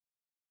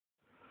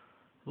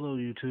Hello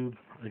YouTube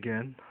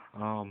again.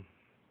 EDC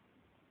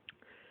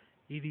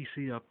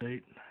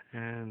update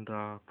and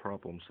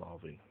problem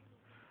solving.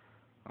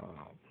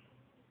 Um,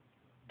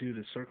 Due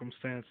to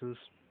circumstances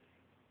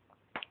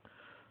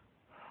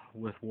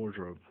with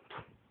wardrobe,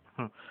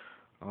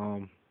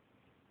 um,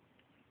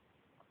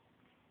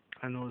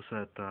 I noticed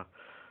that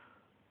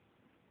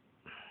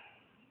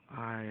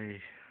I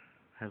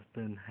have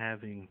been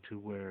having to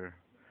wear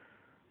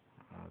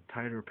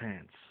tighter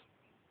pants.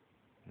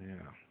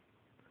 Yeah,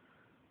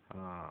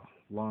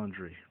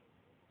 laundry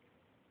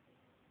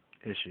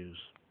issues,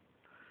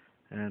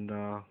 and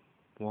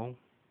well,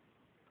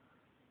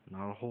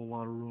 not a whole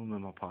lot of room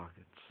in my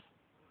pockets.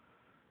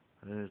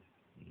 It,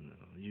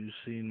 you've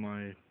seen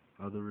my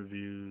other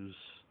reviews,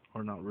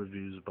 or not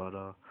reviews, but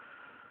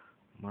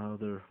my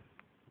other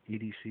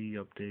EDC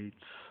updates.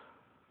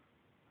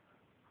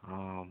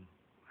 Um,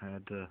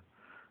 had to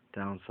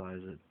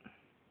downsize it.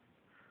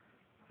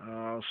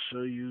 I'll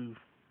show you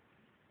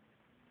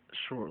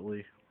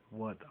shortly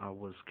what I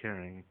was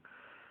carrying,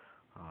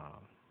 uh,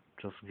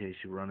 just in case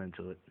you run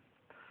into it.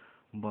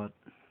 But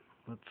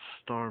let's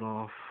start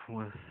off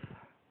with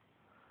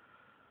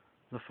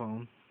the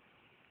phone.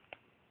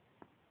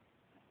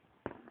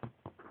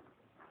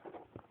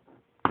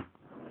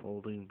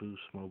 Folding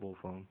Boost mobile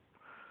phone.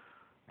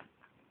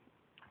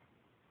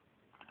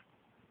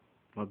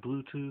 My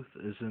Bluetooth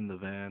is in the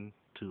van.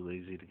 Too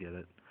lazy to get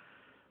it.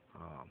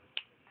 Um,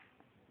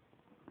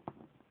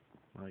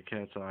 my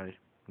cat's eye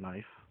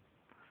knife.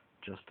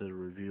 Just did a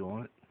review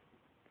on it.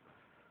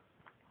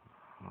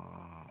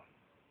 Uh,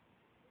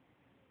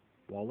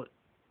 Wallet.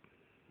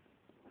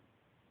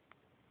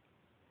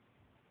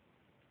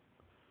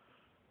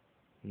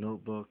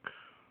 Notebook.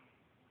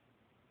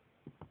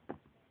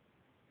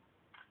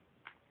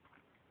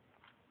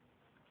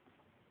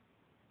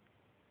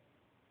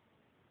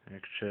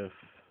 Handkerchief.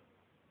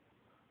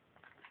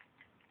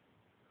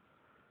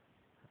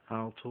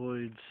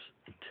 Altoids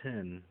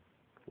tin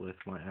with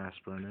my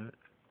aspirin in it.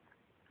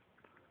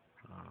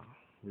 Uh,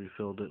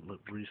 Refilled it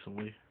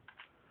recently.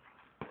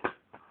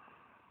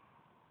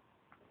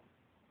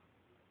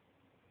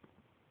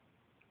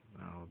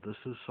 Now this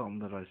is something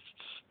that I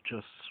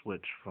just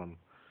switched from.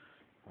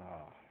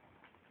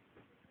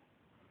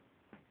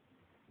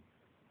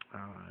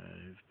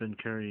 I've been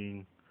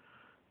carrying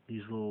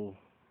these little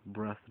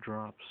breath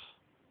drops.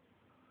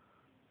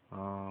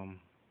 Um,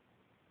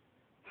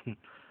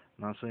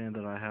 Not saying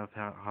that I have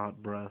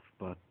hot breath,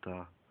 but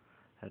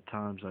at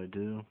times I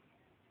do.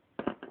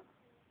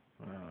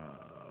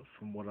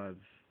 From what I've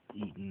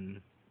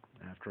eaten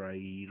after I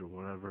eat or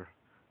whatever,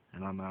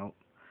 and I'm out.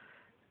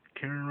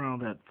 Carrying around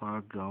that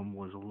fog gum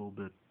was a little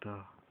bit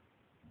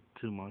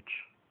too much,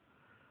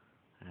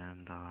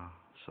 and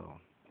so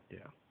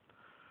yeah.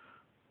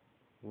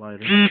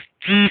 Lighter.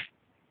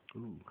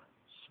 Ooh,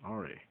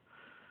 sorry.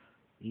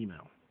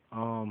 Email.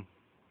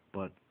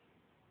 But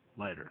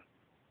lighter.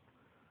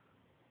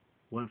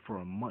 Went for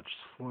a much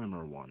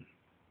slimmer one.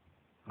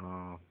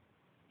 Uh,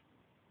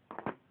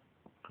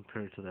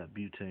 Compared to that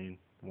butane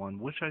one,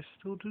 which I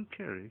still do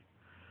carry.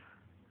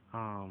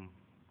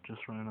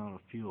 Just ran out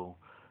of fuel,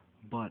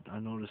 but I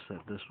noticed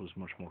that this was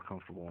much more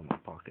comfortable in my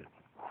pocket,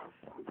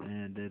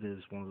 and it is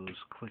one of those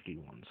clicky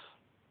ones,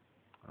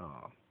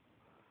 uh,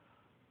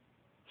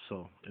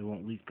 so it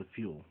won't leak the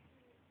fuel.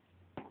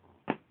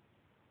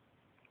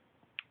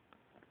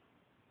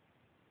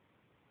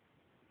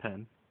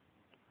 Pen,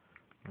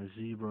 my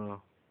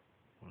Zebra,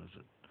 what is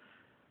it,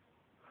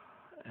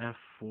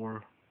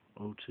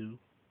 F402,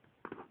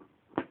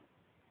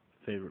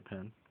 favorite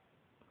pen.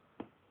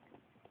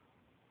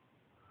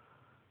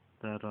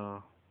 That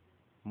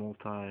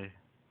multi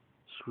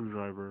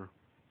screwdriver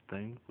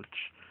thing,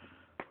 which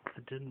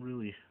I didn't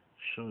really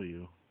show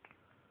you.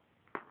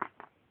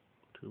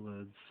 Two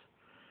leads.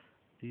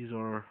 These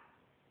are,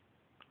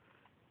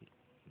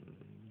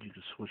 you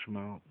can switch them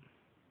out.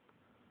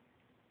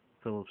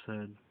 Phillips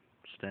head,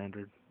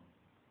 standard,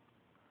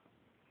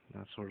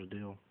 that sort of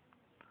deal.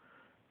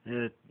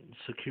 It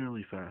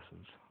securely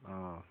fastens.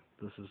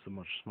 This is the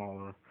much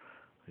smaller,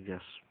 I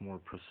guess, more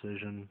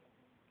precision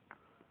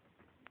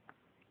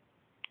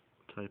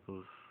type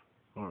of,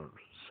 or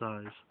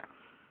size,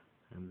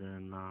 and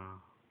then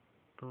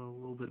the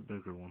little bit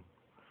bigger one.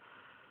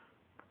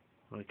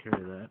 I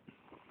carry that.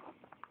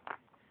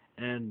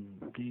 And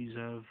these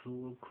have the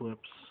little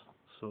clips,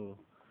 so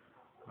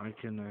I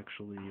can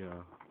actually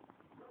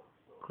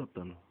clip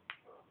them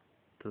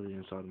to the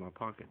inside of my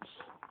pockets.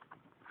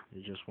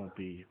 It just won't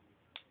be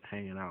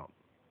hanging out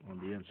on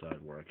the inside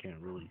where I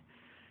can't really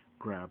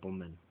grab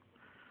them, and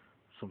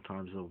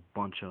sometimes they'll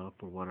bunch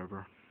up or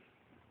whatever.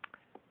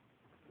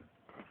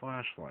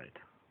 Flashlight.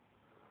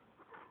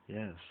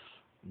 Yes,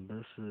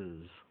 this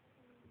is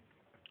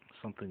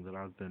something that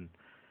I've been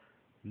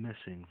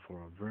missing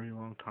for a very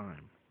long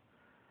time.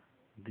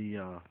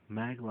 The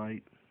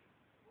Maglite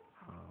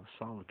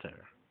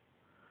Solitaire.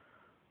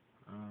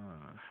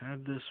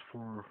 Had this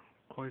for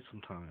quite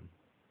some time.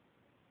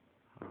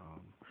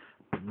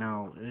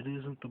 Now, it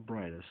isn't the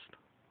brightest,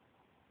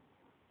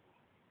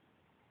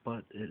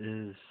 but it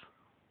is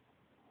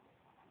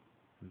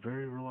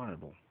very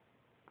reliable.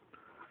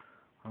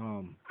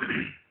 Um,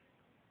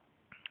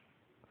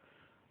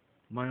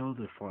 my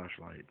other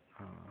flashlight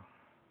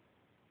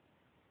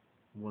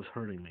was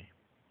hurting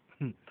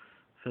me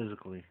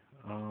physically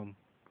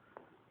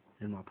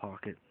in my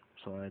pocket,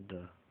 so I had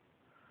to,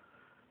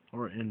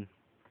 or in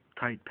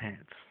tight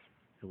pants,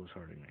 it was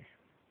hurting me.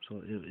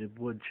 So it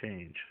would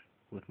change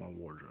with my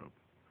wardrobe.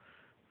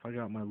 If I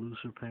got my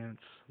looser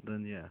pants,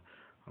 then yeah,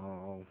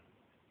 I'll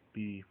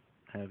be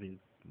having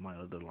my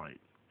other light.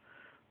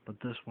 But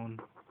this one,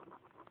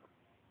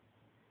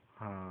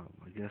 I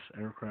guess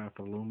aircraft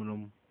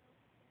aluminum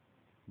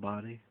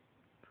body,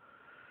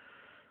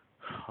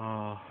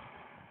 uh,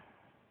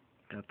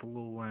 got the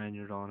little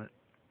lanyard on it,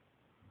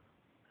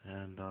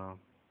 and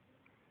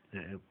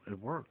it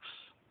works.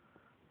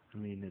 I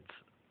mean, it's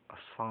a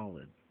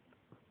solid,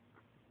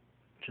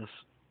 just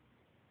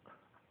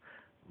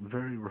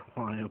very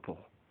reliable,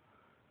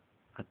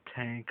 a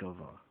tank of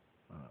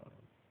a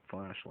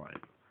flashlight.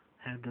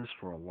 Had this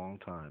for a long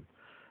time.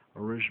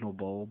 Original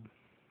bulb.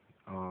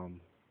 Um,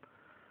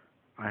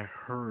 I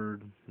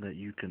heard that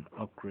you can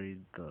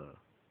upgrade the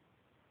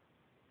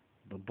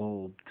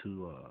bulb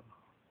to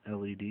a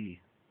LED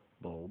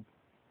bulb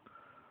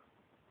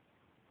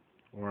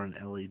or an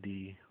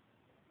LED,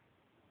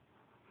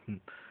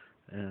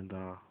 and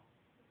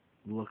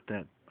looked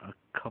at a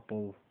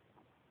couple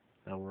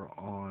that were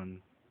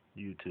on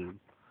YouTube,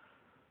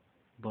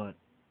 but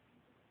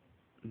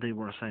they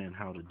weren't saying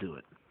how to do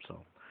it,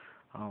 so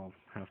I'll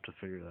have to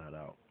figure that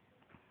out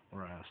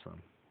or ask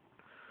them.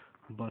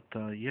 But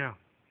yeah,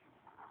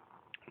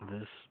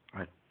 this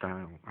I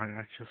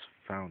just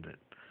found it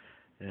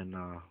in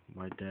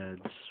my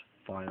dad's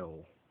file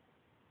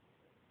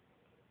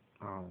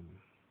um,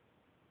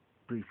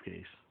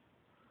 briefcase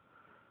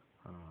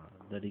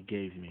that he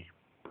gave me.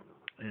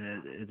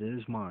 And it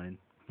is mine,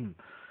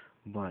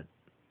 but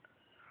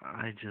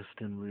I just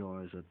didn't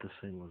realize that this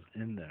thing was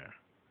in there.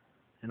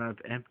 And I've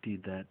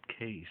emptied that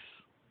case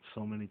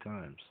so many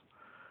times.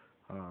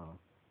 Uh,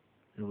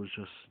 it was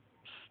just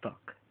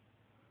stuck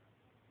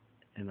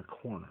in a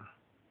corner.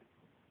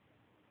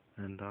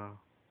 And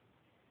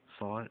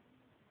saw it,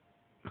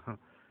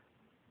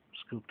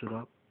 scooped it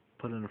up,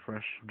 put in a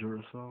fresh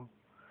Duracell,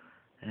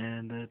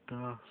 and it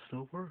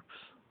still works.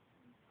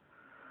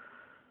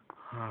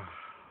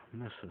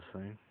 Miss this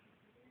thing.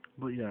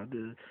 But yeah,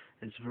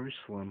 it's very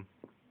slim,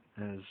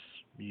 as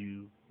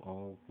you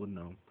all would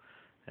know.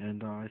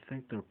 And I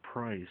think their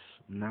price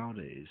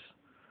nowadays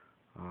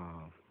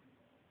uh,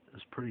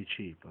 is pretty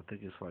cheap. I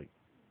think it's like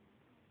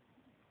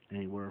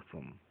anywhere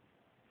from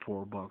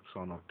 $4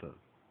 on up to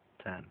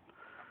 10.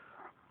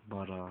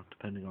 But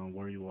depending on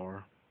where you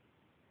are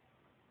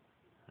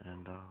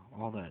and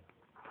all that.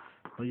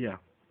 But yeah,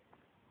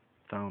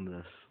 found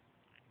this.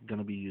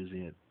 Gonna be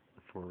using it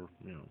for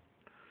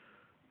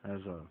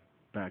as a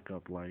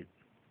backup light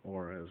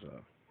or as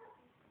a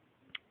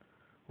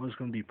well, it's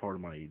gonna be part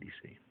of my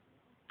EDC.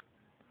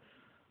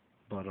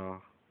 But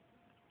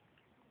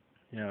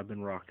yeah, I've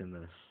been rocking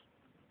this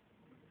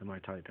in my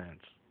tight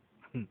pants.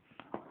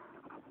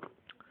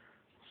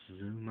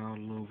 Zoom out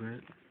a little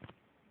bit.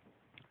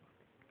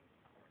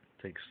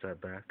 Take a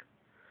step back.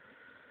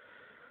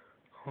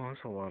 Oh,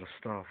 that's a lot of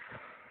stuff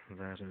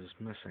that is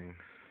missing.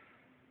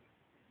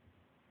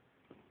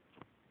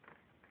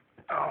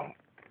 Oh,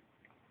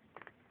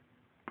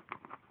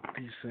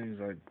 these things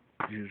I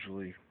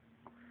usually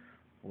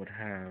would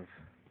have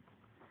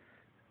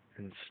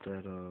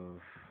instead of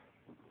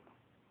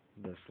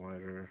this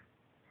lighter,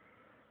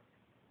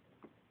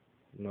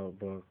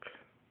 notebook,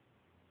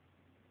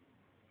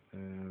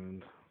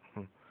 and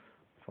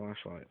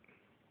flashlight.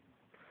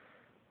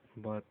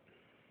 But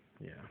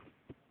yeah,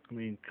 I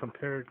mean,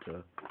 compared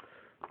to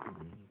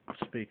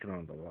speaking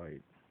on the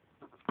light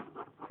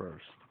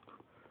first,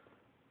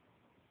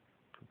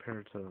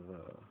 compared to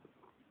the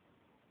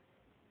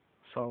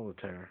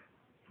solitaire,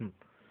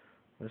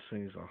 this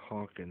thing's a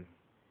honking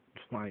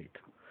light.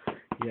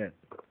 Yet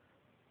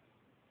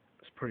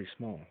it's pretty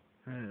small,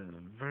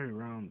 very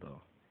round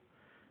though,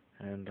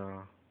 and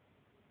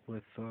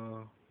with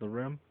the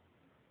rim,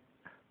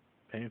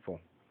 painful.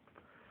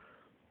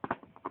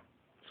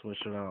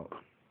 Switch it out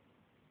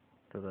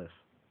to this.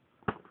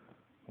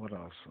 What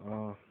else?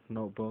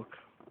 Notebook,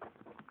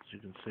 as you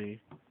can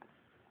see,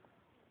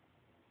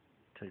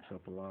 takes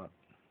up a lot,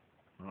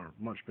 or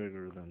much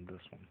bigger than this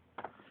one.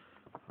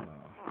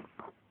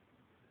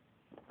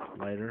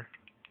 Lighter.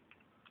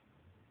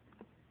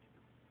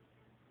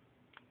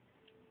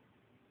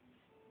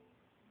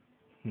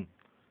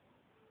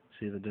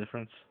 See the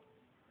difference?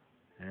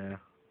 Yeah,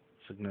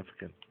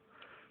 significant.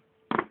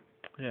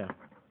 Yeah.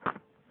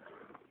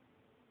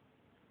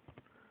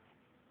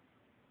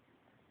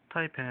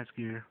 Tight pants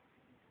gear.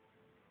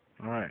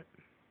 Alright.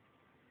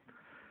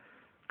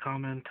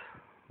 Comment,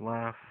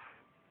 laugh,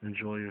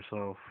 enjoy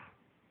yourself.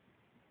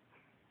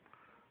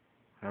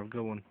 Have a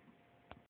good one.